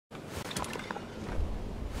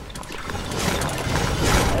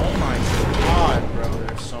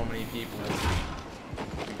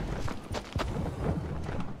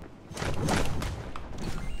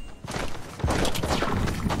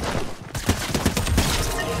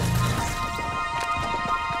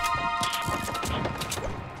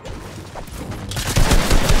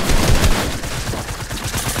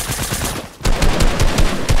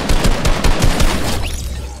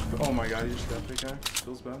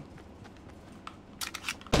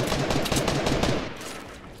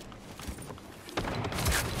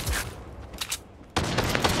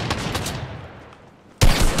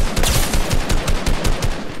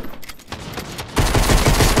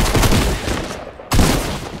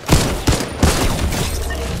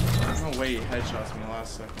He headshots me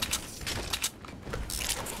last second.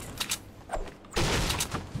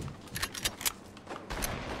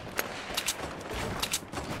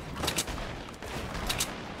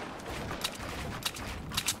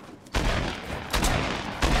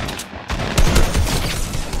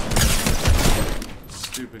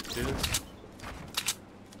 Stupid kids.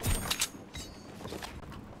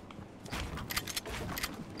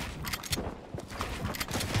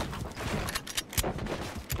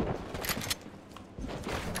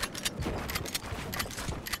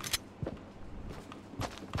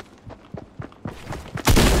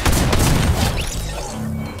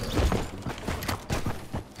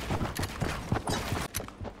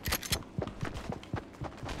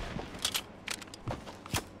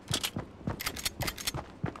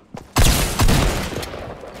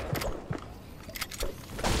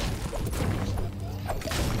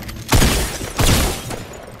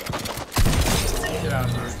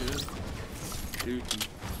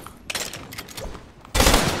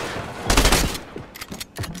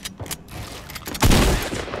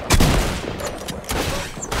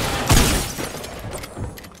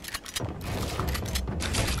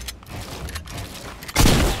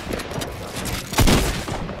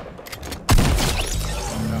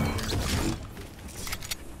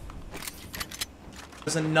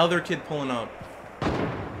 There's another kid pulling up.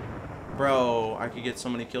 Bro, I could get so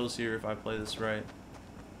many kills here if I play this right.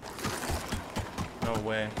 No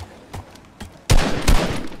way.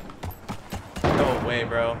 No way,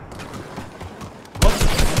 bro. What?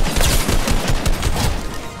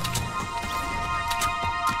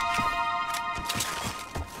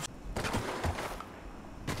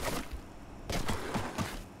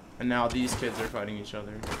 And now these kids are fighting each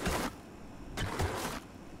other.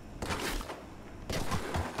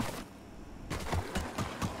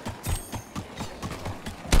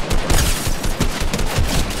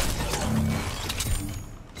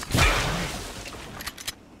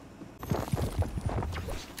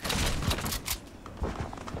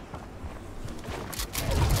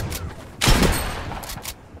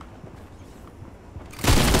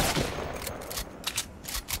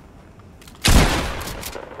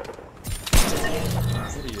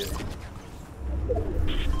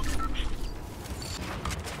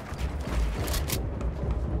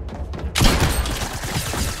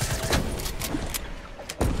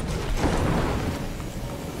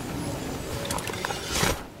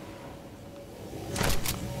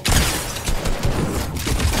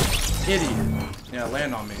 Idiot. Yeah,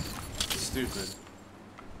 land on me. Stupid.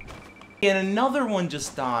 And another one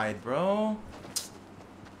just died, bro.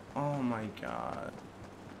 Oh my god.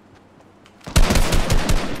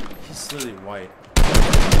 He's literally white.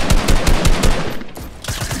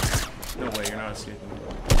 No way, you're not escaping.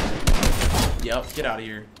 Yep, get out of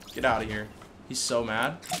here. Get out of here. He's so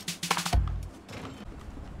mad.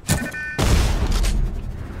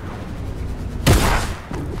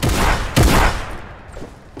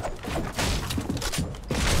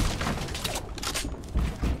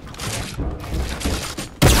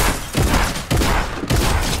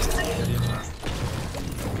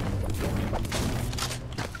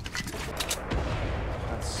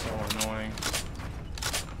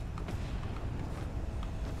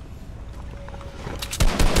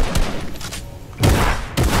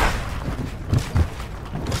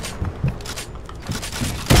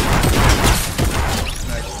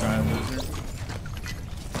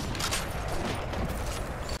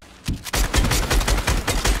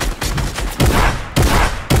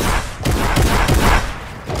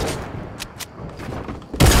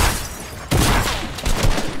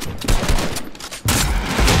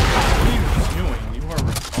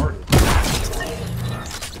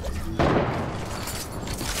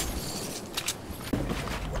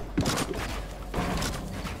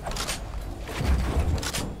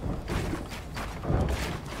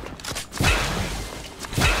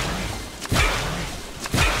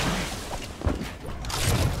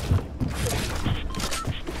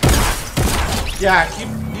 Yeah, keep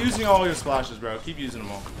using all your splashes, bro. Keep using them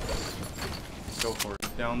all. Go for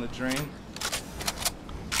it. Down the drain.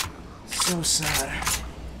 So sad.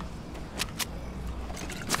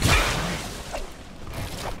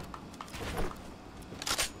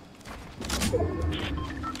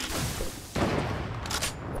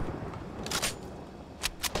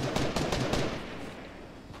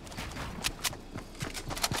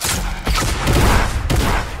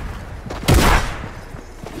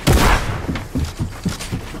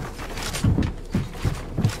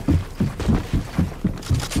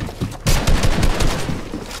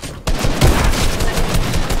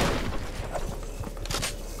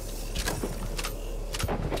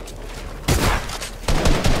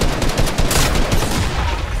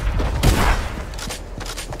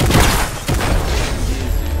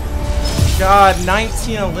 god,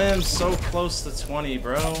 19 a limb, so close to 20,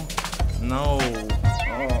 bro. No.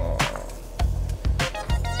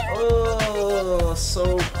 Oh,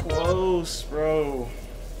 so close, bro.